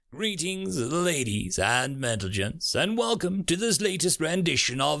Greetings, ladies and gentlemen, and welcome to this latest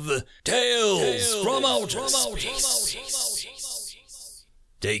rendition of Tales from Outer Space.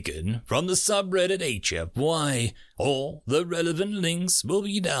 Taken from the subreddit HFY. All the relevant links will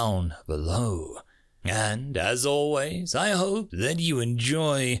be down below. And as always, I hope that you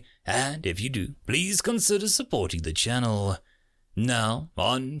enjoy, and if you do, please consider supporting the channel. Now,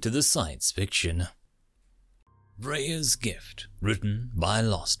 on to the science fiction. Freya's Gift, written by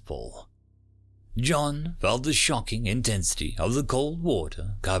Lostfall. John felt the shocking intensity of the cold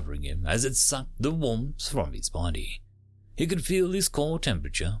water covering him as it sucked the warmth from his body. He could feel his core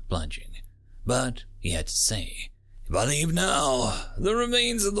temperature plunging, but he had to say, "If I leave now, the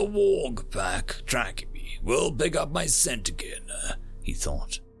remains of the Warg pack tracking me will pick up my scent again," he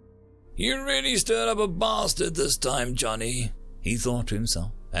thought. "You really stirred up a bastard this time, Johnny," he thought to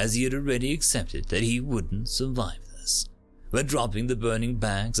himself, as he had already accepted that he wouldn't survive this. But dropping the burning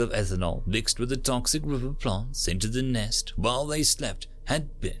bags of ethanol mixed with the toxic river plants into the nest while they slept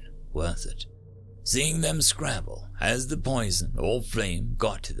had been worth it. Seeing them scramble as the poison or flame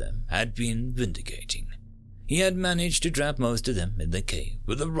got to them had been vindicating. He had managed to trap most of them in the cave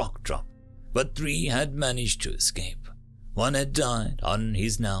with a rock drop, but 3 had managed to escape. 1 had died on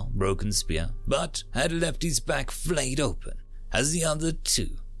his now broken spear, but had left his back flayed open as the other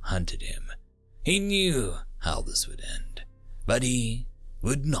 2 hunted him. He knew how this would end, but he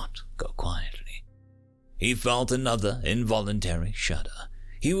would not go quietly. He felt another involuntary shudder.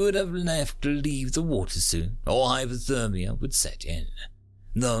 He would have left to leave the water soon, or hypothermia would set in,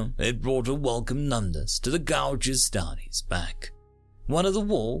 though it brought a welcome numbness to the gouges down his back. One of the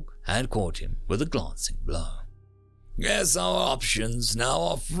Warg had caught him with a glancing blow. "Guess our options now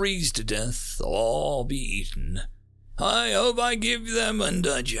are freeze to death or be eaten. I hope I give them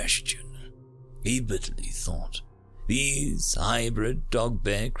indigestion," he bitterly thought. These hybrid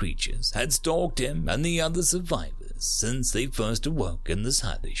dog-bear creatures had stalked him and the other survivors since they first awoke in this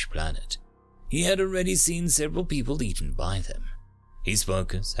hellish planet. He had already seen several people eaten by them. His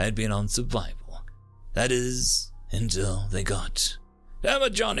focus had been on survival. That is, until they got... "Damn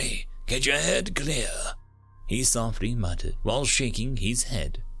it, Johnny, get your head clear," he softly muttered while shaking his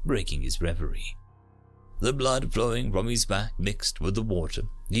head, breaking his reverie. The blood flowing from his back mixed with the water,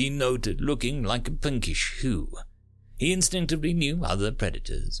 he noted looking like a pinkish hue. He instinctively knew other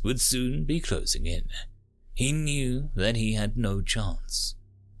predators would soon be closing in. He knew that he had no chance.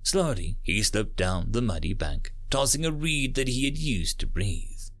 Slowly, he slipped down the muddy bank, tossing a reed that he had used to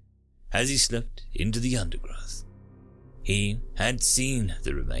breathe. As he slipped into the undergrowth, he had seen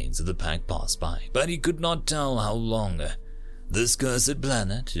the remains of the pack pass by, but he could not tell how long. This cursed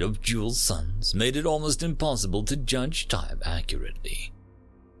planet of dual suns made it almost impossible to judge time accurately.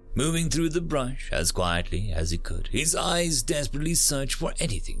 Moving through the brush as quietly as he could, his eyes desperately searched for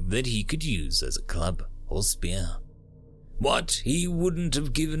anything that he could use as a club or spear. What he wouldn't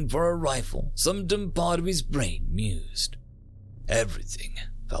have given for a rifle, some dim part of his brain mused. Everything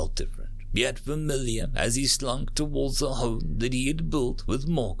felt different, yet familiar as he slunk towards the home that he had built with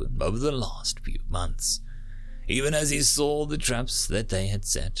Morgan over the last few months. Even as he saw the traps that they had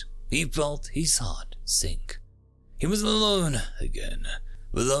set, he felt his heart sink. He was alone again,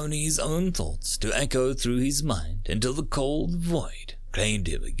 with only his own thoughts to echo through his mind until the cold void claimed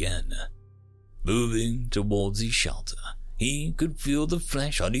him again. Moving towards his shelter, he could feel the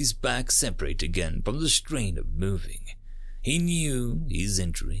flesh on his back separate again from the strain of moving. He knew his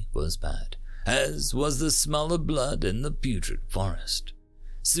injury was bad, as was the smell of blood in the putrid forest.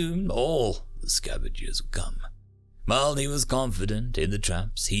 Soon all the scavengers would come. While he was confident in the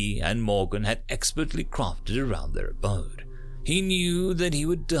traps he and Morgan had expertly crafted around their abode, he knew that he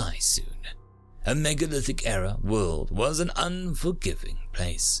would die soon. A megalithic-era world was an unforgiving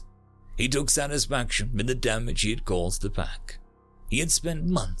place. He took satisfaction in the damage he had caused the pack. He had spent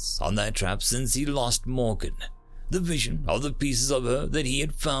months on that trap since he lost Morgan, the vision of the pieces of her that he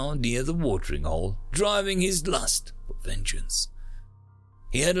had found near the watering hole, driving his lust for vengeance.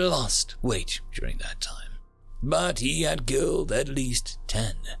 He had lost weight during that time, but he had killed at least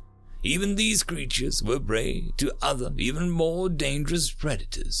 10. Even these creatures were prey to other, even more dangerous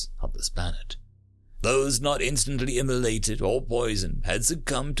predators on this planet. Those not instantly immolated or poisoned had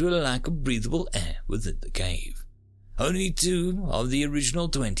succumbed to a lack of breathable air within the cave. Only 2 of the original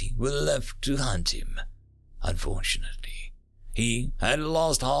 20 were left to hunt him. Unfortunately, he had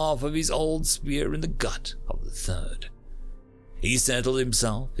lost half of his old spear in the gut of the 3rd. He settled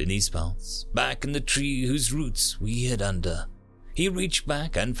himself in his pelts, back in the tree whose roots we hid under. He reached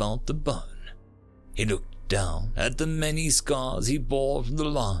back and felt the bone. He looked down at the many scars he bore from the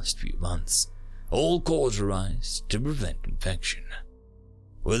last few months, all cauterized to prevent infection.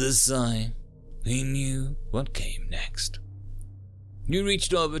 With a sigh, he knew what came next. He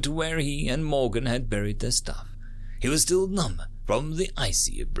reached over to where he and Morgan had buried their stuff. He was still numb from the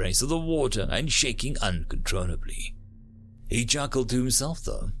icy embrace of the water and shaking uncontrollably. He chuckled to himself,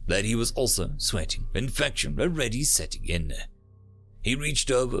 though, that he was also sweating, infection already setting in. He reached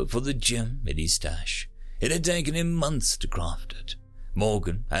over for the gem in his stash. It had taken him months to craft it.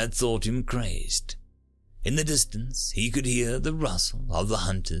 Morgan had thought him crazed. In the distance, he could hear the rustle of the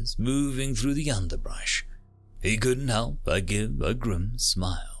hunters moving through the underbrush. He couldn't help but give a grim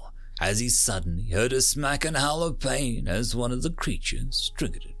smile as he suddenly heard a smack and howl of pain as one of the creatures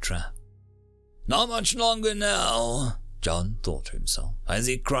triggered a trap. Not much longer now, John thought to himself as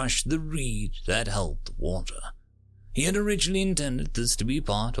he crushed the reed that held the water. He had originally intended this to be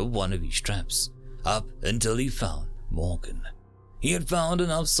part of one of his traps, up until he found Morgan. He had found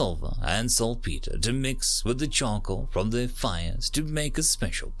enough sulfur and saltpeter to mix with the charcoal from their fires to make a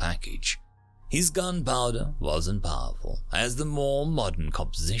special package. His gunpowder wasn't powerful as the more modern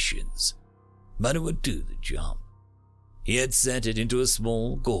compositions, but it would do the job. He had set it into a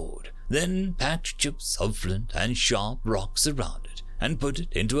small gourd, then packed chips of flint and sharp rocks around it and put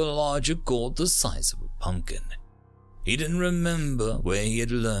it into a larger gourd the size of a pumpkin. He didn't remember where he had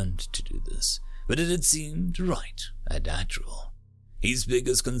learned to do this, but it had seemed right and natural. His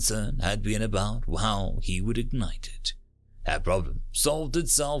biggest concern had been about how he would ignite it. That problem solved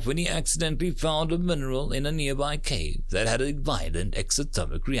itself when he accidentally found a mineral in a nearby cave that had a violent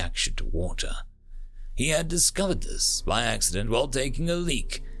exothermic reaction to water. He had discovered this by accident while taking a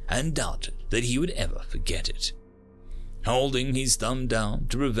leak and doubted that he would ever forget it. Holding his thumb down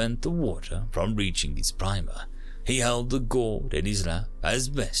to prevent the water from reaching his primer, he held the gourd in his lap as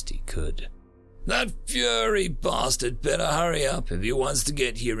best he could. That fury bastard better hurry up if he wants to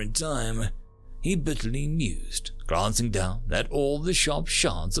get here in time, he bitterly mused, glancing down at all the sharp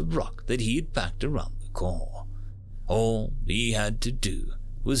shards of rock that he had packed around the core. All he had to do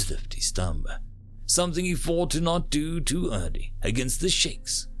was lift his thumb, something he fought to not do too early against the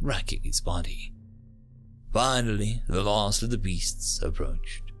shakes racking his body. Finally, the last of the beasts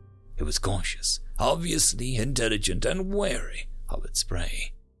approached. It was cautious, obviously intelligent and wary of its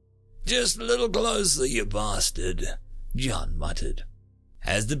prey. Just a little closer, you bastard, John muttered.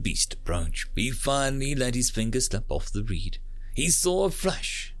 As the beast approached, he finally let his finger slip off the reed. He saw a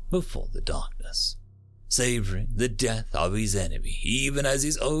flash before the darkness, savoring the death of his enemy even as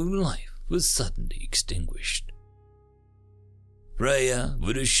his own life was suddenly extinguished. Freya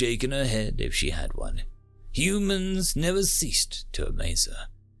would have shaken her head if she had one. Humans never ceased to amaze her.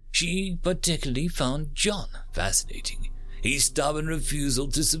 She particularly found John fascinating. His stubborn refusal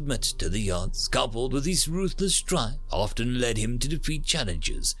to submit to the odds, coupled with his ruthless drive, often led him to defeat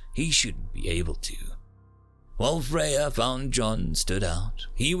challenges he shouldn't be able to. While Freya found John stood out,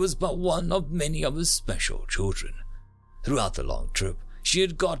 he was but one of many of her special children. Throughout the long trip, she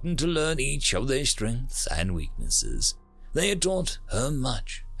had gotten to learn each of their strengths and weaknesses. They had taught her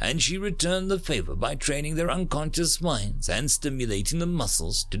much, and she returned the favor by training their unconscious minds and stimulating the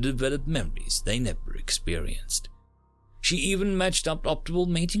muscles to develop memories they never experienced. She even matched up optimal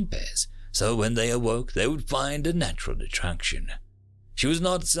mating pairs, so when they awoke they would find a natural attraction. She was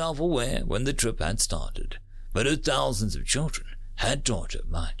not self-aware when the trip had started, but her thousands of children had taught her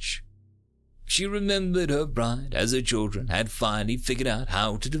much. She remembered her bride as her children had finally figured out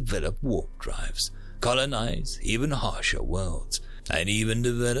how to develop warp drives, colonize even harsher worlds, and even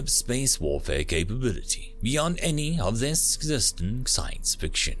develop space warfare capability beyond any of their existing science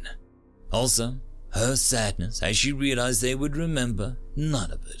fiction. Also, her sadness as she realized they would remember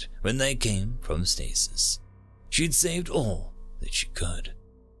none of it when they came from stasis. She'd saved all that she could.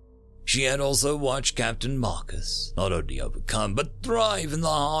 She had also watched Captain Marcus not only overcome but thrive in the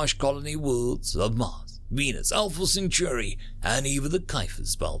harsh colony worlds of Mars, Venus, Alpha Centauri, and even the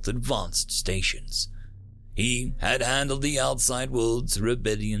Kuiper's Belt advanced stations. He had handled the outside world's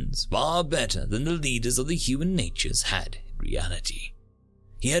rebellions far better than the leaders of the human natures had in reality.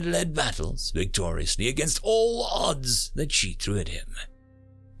 He had led battles victoriously against all odds that she threw at him.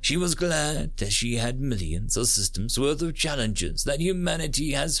 She was glad that she had millions of systems worth of challenges that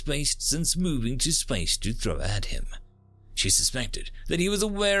humanity has faced since moving to space to throw at him. She suspected that he was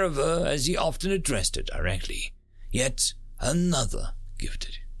aware of her as he often addressed her directly, yet another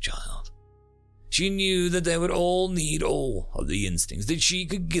gifted child. She knew that they would all need all of the instincts that she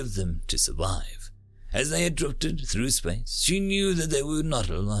could give them to survive. As they had drifted through space, she knew that they were not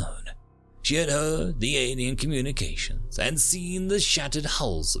alone. She had heard the alien communications and seen the shattered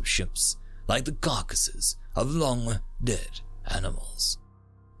hulls of ships, like the carcasses of long-dead animals.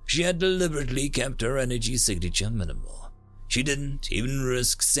 She had deliberately kept her energy signature minimal. she didn't even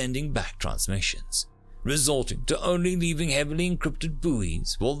risk sending back transmissions, resorting to only leaving heavily encrypted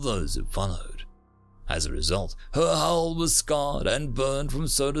buoys for those who followed. As a result, her hull was scarred and burned from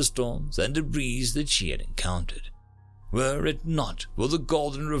solar storms and debris that she had encountered. Were it not for the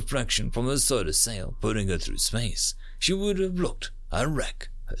golden reflection from her solar sail putting her through space, she would have looked a wreck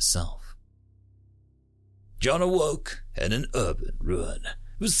herself. John awoke in an urban ruin.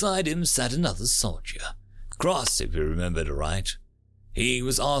 Beside him sat another soldier, Cross if you remembered aright. He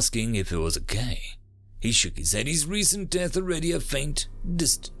was asking if it was okay. He shook his head, his recent death already a faint,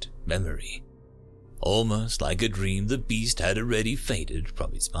 distant memory. Almost like a dream, the beast had already faded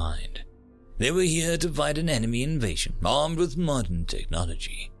from his mind. They were here to fight an enemy invasion, armed with modern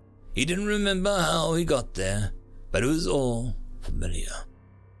technology. He didn't remember how he got there, but it was all familiar.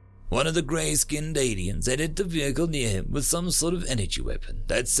 One of the grey-skinned aliens had hit the vehicle near him with some sort of energy weapon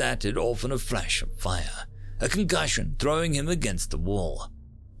that set it off in a flash of fire, a concussion throwing him against the wall.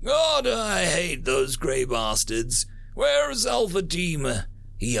 "God, I hate those grey bastards! Where's Alpha Team?"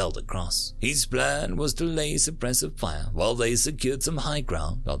 he yelled across. His plan was to lay suppressive fire while they secured some high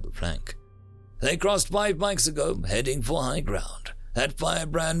ground on the flank. They crossed 5 mics ago, heading for high ground. That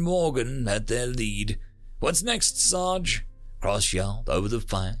firebrand Morgan at their lead. "What's next, Sarge?" Cross yelled over the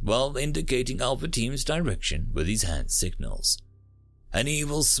fire while indicating Alpha Team's direction with his hand signals. An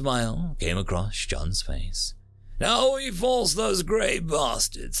evil smile came across John's face. "Now we force those grey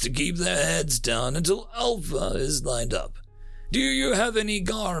bastards to keep their heads down until Alpha is lined up. Do you have any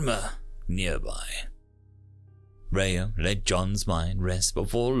Garma nearby?" Rhea let John's mind rest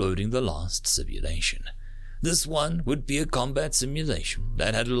before loading the last simulation. This one would be a combat simulation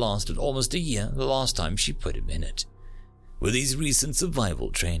that had lasted almost a year the last time she put him in it. With his recent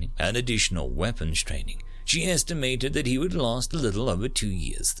survival training and additional weapons training, she estimated that he would last a little over 2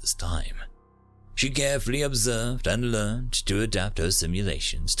 years this time. She carefully observed and learned to adapt her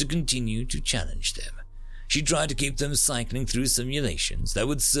simulations to continue to challenge them. She tried to keep them cycling through simulations that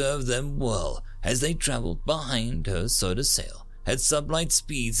would serve them well as they traveled behind her solar sail at sublight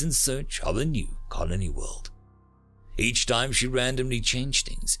speeds in search of a new colony world. Each time she randomly changed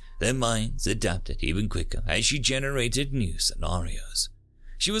things, their minds adapted even quicker as she generated new scenarios.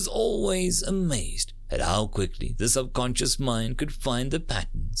 She was always amazed at how quickly the subconscious mind could find the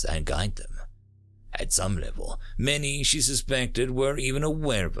patterns and guide them. At some level, many she suspected were even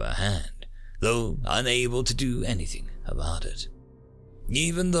aware of her hand, though unable to do anything about it.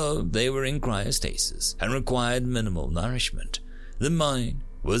 Even though they were in cryostasis and required minimal nourishment, the mind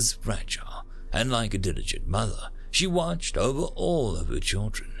was fragile, and like a diligent mother, she watched over all of her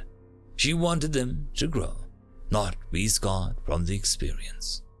children. She wanted them to grow, not be scarred from the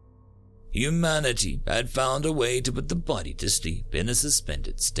experience. Humanity had found a way to put the body to sleep in a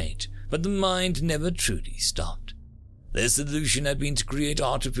suspended state, but the mind never truly stopped. Their solution had been to create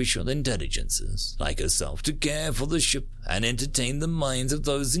artificial intelligences like herself to care for the ship and entertain the minds of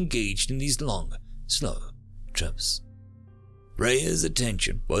those engaged in these long, slow trips. Rhea's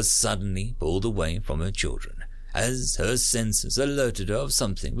attention was suddenly pulled away from her children as her senses alerted her of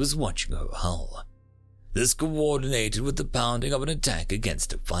something was watching her hull. This coordinated with the pounding of an attack against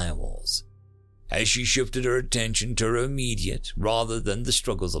the firewalls. As she shifted her attention to her immediate rather than the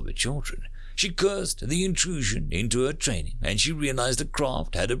struggles of her children, she cursed the intrusion into her training, and she realized a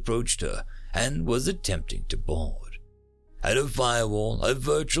craft had approached her and was attempting to board. At a firewall, a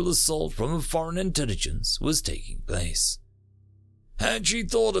virtual assault from a foreign intelligence was taking place. Had she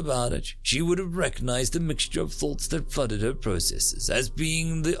thought about it, she would have recognized the mixture of thoughts that flooded her processes as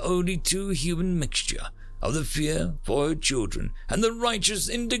being the only true human mixture of the fear for her children and the righteous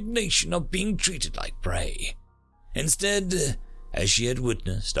indignation of being treated like prey. Instead, as she had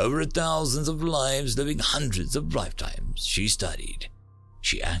witnessed over thousands of lives living hundreds of lifetimes, she studied.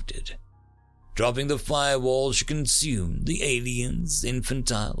 She acted. Dropping the firewall, she consumed the alien's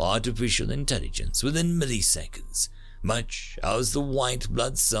infantile artificial intelligence within milliseconds, much as the white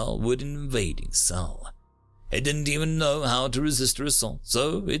blood cell would an invading cell. It didn't even know how to resist her assault,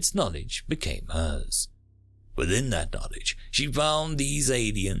 so its knowledge became hers. Within that knowledge, she found these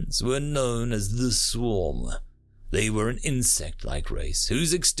aliens were known as the Swarm. They were an insect-like race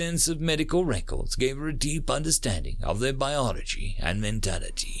whose extensive medical records gave her a deep understanding of their biology and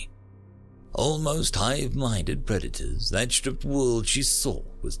mentality. Almost hive-minded predators that stripped world she saw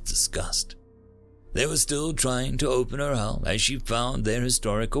with disgust. They were still trying to open her hull as she found their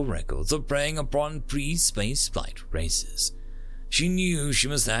historical records of preying upon pre-space flight races. She knew she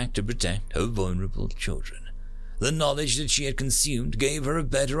must act to protect her vulnerable children. The knowledge that she had consumed gave her a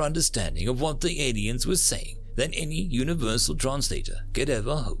better understanding of what the aliens were saying than any universal translator could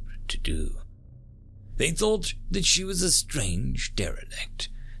ever hope to do. They thought that she was a strange derelict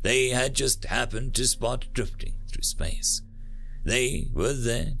they had just happened to spot drifting through space. They were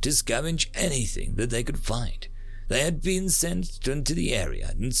there to scavenge anything that they could find. They had been sent into the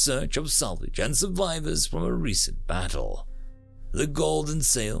area in search of salvage and survivors from a recent battle. The golden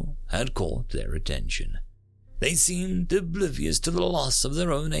sail had caught their attention. They seemed oblivious to the loss of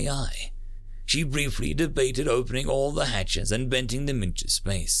their own AI. She briefly debated opening all the hatches and venting them into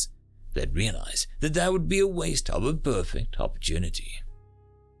space, then realized that that would be a waste of a perfect opportunity.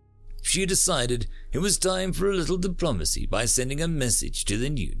 She decided it was time for a little diplomacy by sending a message to the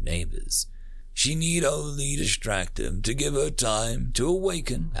new neighbors. She need only distract them to give her time to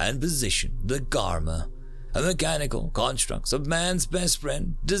awaken and position the Garma, a mechanical construct of man's best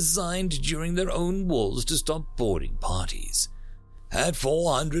friend designed during their own wars to stop boarding parties. At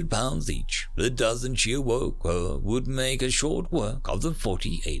 400 pounds each, the dozen she awoke her would make a short work of the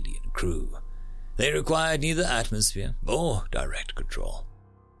 40 alien crew. They required neither atmosphere or direct control.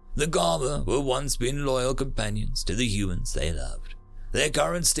 The Garma were once been loyal companions to the humans they loved. Their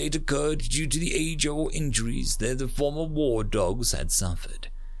current state occurred due to the age or injuries that the former war dogs had suffered.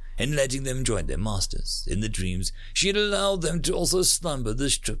 In letting them join their masters in the dreams, she had allowed them to also slumber the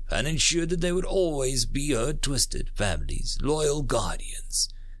strip and ensured that they would always be her twisted family's loyal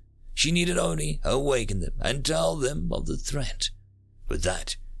guardians. She needed only awaken them and tell them of the threat. With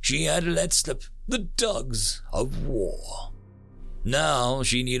that, she had let slip the dogs of war. Now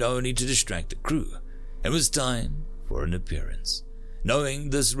she need only to distract the crew. It was time for an appearance. Knowing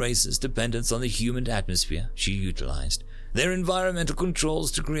this race's dependence on the human atmosphere, she utilized their environmental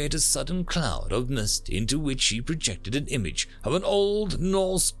controls to create a sudden cloud of mist into which she projected an image of an old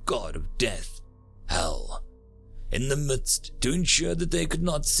Norse god of death, Hel, in the midst to ensure that they could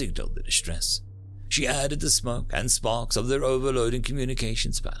not signal the distress. She added the smoke and sparks of their overloading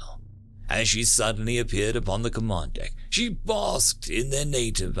communications panel. As she suddenly appeared upon the command deck, she basked in their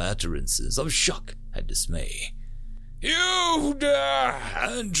native utterances of shock and dismay. "You dare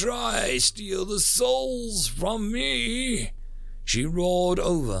and try steal the souls from me!" She roared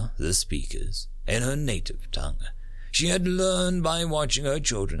over the speakers in her native tongue. She had learned by watching her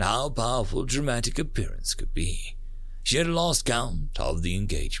children how powerful dramatic appearance could be. She had lost count of the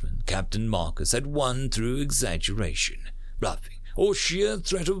engagement Captain Marcus had won through exaggeration, bluffing, or sheer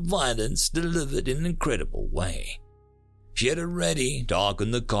threat of violence delivered in an incredible way. She had already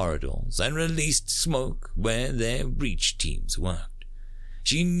darkened the corridors and released smoke where their breach teams worked.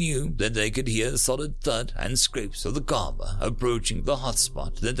 She knew that they could hear the solid thud and scrapes of the Garma approaching the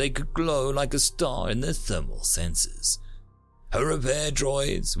hotspot, that they could glow like a star in their thermal sensors. Her repair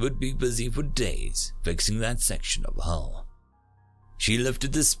droids would be busy for days fixing that section of hull. She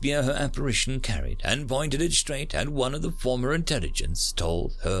lifted the spear her apparition carried and pointed it straight at one of the former intelligence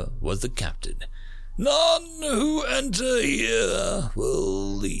told her was the captain. "None who enter here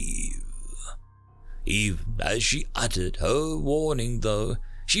will leave." Even as she uttered her warning, though,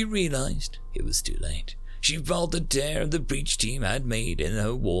 she realized it was too late. She felt the tear the breach team had made in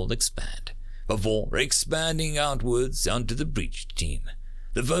her wall expand, before expanding outwards onto the breach team.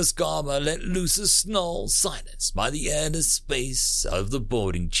 The first Garma let loose a snarl silenced by the airless space of the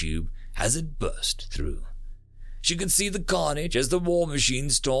boarding tube as it burst through. She could see the carnage as the war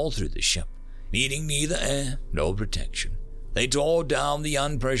machines tore through the ship, needing neither air nor protection. They tore down the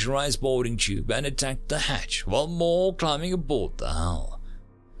unpressurized boarding tube and attacked the hatch, while more climbing aboard the hull.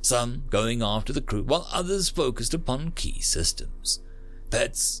 Some going after the crew, while others focused upon key systems.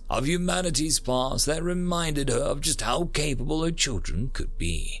 Pets of humanity's past that reminded her of just how capable her children could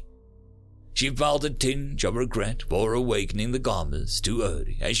be. She felt a tinge of regret for awakening the Garmas too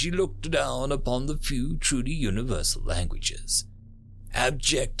early as she looked down upon the few truly universal languages.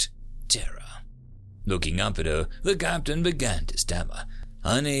 Abject terror. Looking up at her, the captain began to stammer,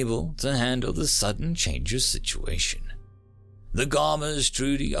 unable to handle the sudden change of situation. The Garmas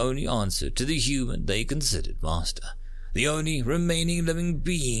truly only answered to the human they considered master. The only remaining living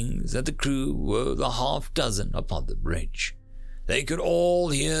beings that the crew were the half-dozen upon the bridge. They could all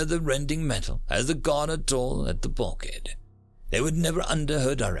hear the rending metal as the Garma tore at the bulkhead. They were never under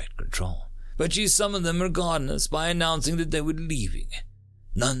her direct control, but she summoned them regardless by announcing that they were leaving.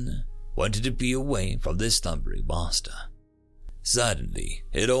 None wanted to be away from their slumbering master. Suddenly,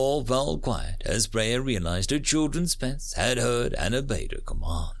 it all fell quiet as Freya realized her children's pets had heard and obeyed her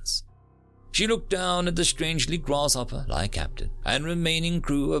commands. She looked down at the strangely grasshopper-like captain and remaining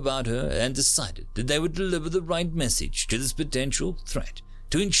crew about her and decided that they would deliver the right message to this potential threat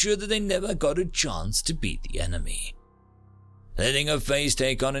to ensure that they never got a chance to beat the enemy. Letting her face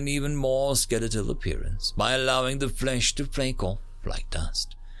take on an even more skeletal appearance by allowing the flesh to flake off like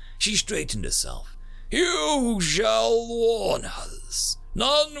dust, she straightened herself, You shall warn others.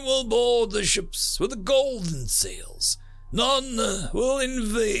 None will board the ships with the golden sails. None will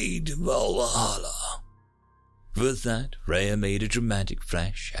invade Valhalla." With that, Freya made a dramatic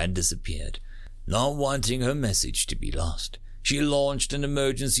flash and disappeared. Not wanting her message to be lost, she launched an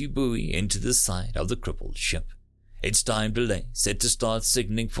emergency buoy into the side of the crippled ship. Its time delay set to start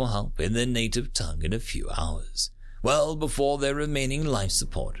signaling for help in their native tongue in a few hours, well before their remaining life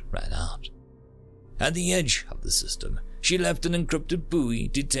support ran out. At the edge of the system, she left an encrypted buoy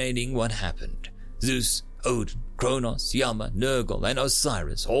detailing what happened. Zeus, Odin, Kronos, Yama, Nergal, and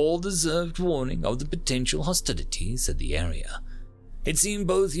Osiris all deserved warning of the potential hostilities in the area. It seemed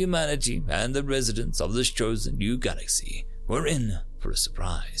both humanity and the residents of this chosen new galaxy were in for a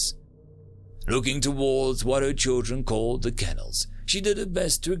surprise. Looking towards what her children called the kennels, she did her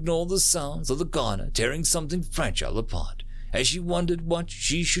best to ignore the sounds of the garner tearing something fragile apart, as she wondered what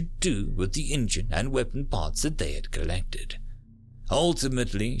she should do with the engine and weapon parts that they had collected.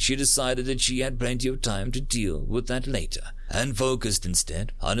 Ultimately, she decided that she had plenty of time to deal with that later, and focused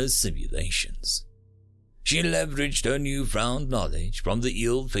instead on her simulations. She leveraged her newfound knowledge from the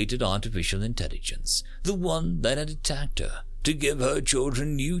ill-fated artificial intelligence, the one that had attacked her, to give her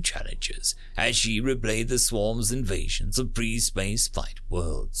children new challenges as she replayed the swarm's invasions of pre-space flight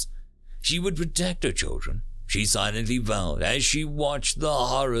worlds. She would protect her children, she silently vowed, as she watched the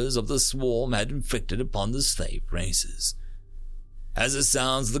horrors of the swarm had inflicted upon the slave races. As the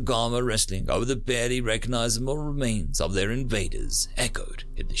sounds of the Garma wrestling over the barely recognizable remains of their invaders echoed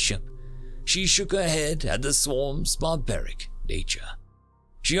in the ship, she shook her head at the swarm's barbaric nature.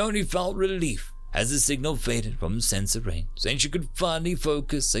 She only felt relief as the signal faded from the sensor range, and she could finally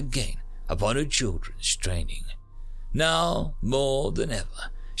focus again upon her children's training. Now, more than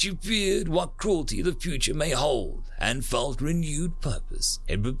ever, she feared what cruelty the future may hold, and felt renewed purpose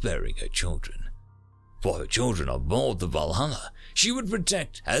in preparing her children. For her children on board the Valhalla, she would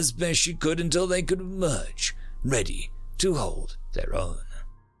protect as best she could until they could emerge, ready to hold their own.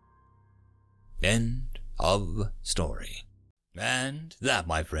 End of story. And that,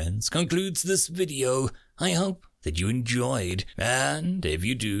 my friends, concludes this video. I hope that you enjoyed, and if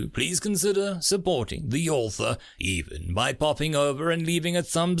you do, please consider supporting the author, even by popping over and leaving a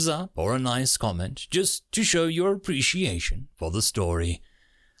thumbs up or a nice comment, just to show your appreciation for the story.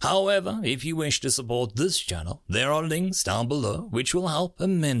 However, if you wish to support this channel, there are links down below which will help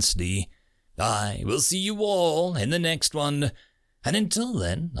immensely. I will see you all in the next one, and until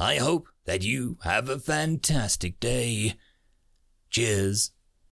then, I hope that you have a fantastic day. Cheers.